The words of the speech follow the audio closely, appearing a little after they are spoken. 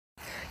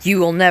You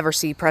will never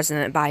see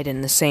President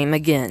Biden the same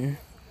again.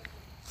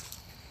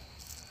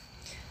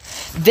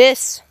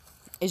 This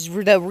is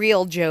the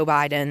real Joe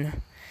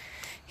Biden.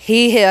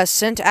 He has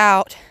sent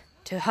out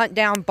to hunt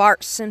down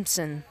Bart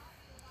Simpson.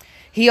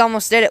 He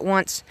almost did it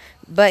once,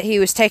 but he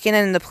was taken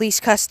into police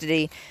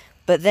custody.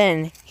 But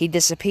then he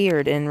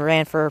disappeared and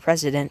ran for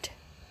president.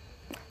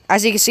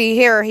 As you can see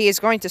here, he is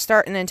going to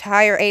start an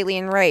entire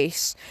alien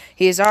race.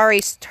 He has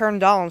already turned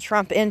Donald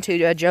Trump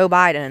into a Joe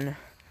Biden.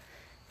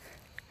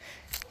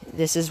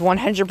 This is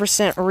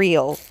 100%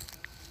 real.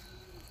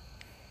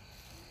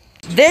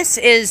 This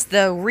is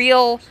the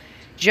real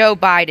Joe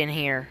Biden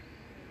here.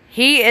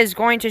 He is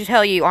going to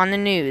tell you on the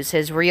news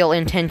his real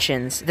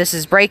intentions. This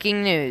is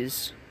breaking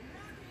news.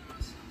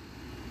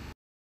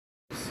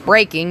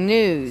 Breaking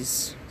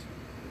news.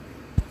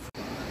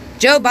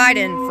 Joe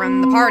Biden,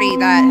 from the party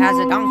that has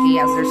a donkey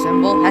as their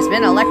symbol, has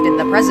been elected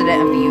the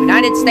President of the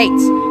United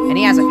States, and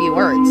he has a few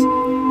words.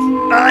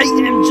 I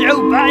am Joe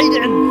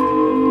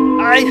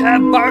Biden. I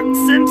have Bart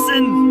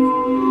Simpson.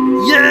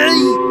 Yay!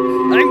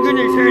 I'm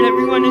gonna turn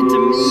everyone into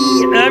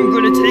me, and I'm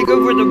gonna take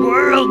over the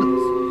world.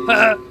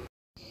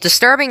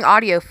 Disturbing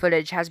audio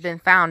footage has been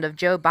found of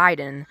Joe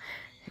Biden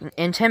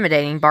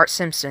intimidating Bart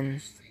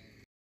Simpson.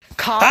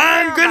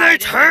 I'm gonna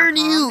turn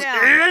you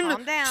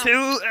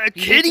into a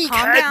kitty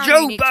cat,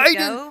 Joe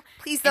Biden.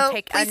 Please don't.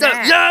 Please don't.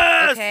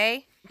 Yes.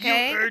 Okay.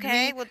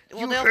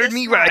 You heard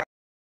me right.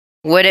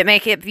 Would it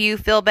make you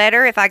feel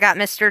better if I got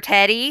Mr.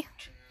 Teddy?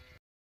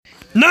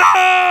 No!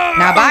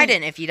 Now,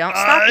 Biden, if you don't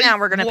stop now,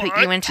 we're gonna put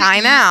you in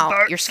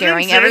timeout. You're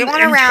scaring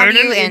everyone around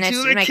you, and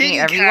it's making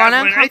everyone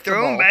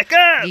uncomfortable.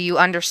 Do you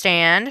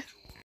understand?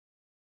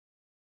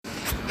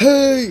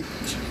 Hey!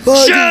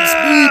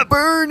 Biden, speed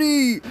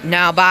Bernie!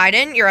 Now,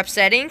 Biden, you're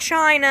upsetting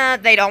China.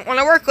 They don't want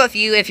to work with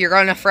you if you're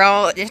going to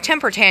throw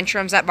temper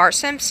tantrums at Bart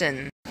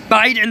Simpson.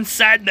 Biden's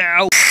sad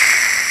now.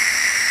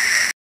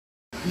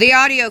 The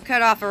audio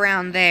cut off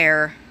around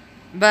there,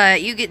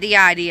 but you get the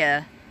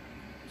idea.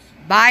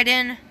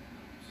 Biden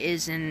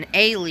is an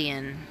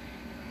alien.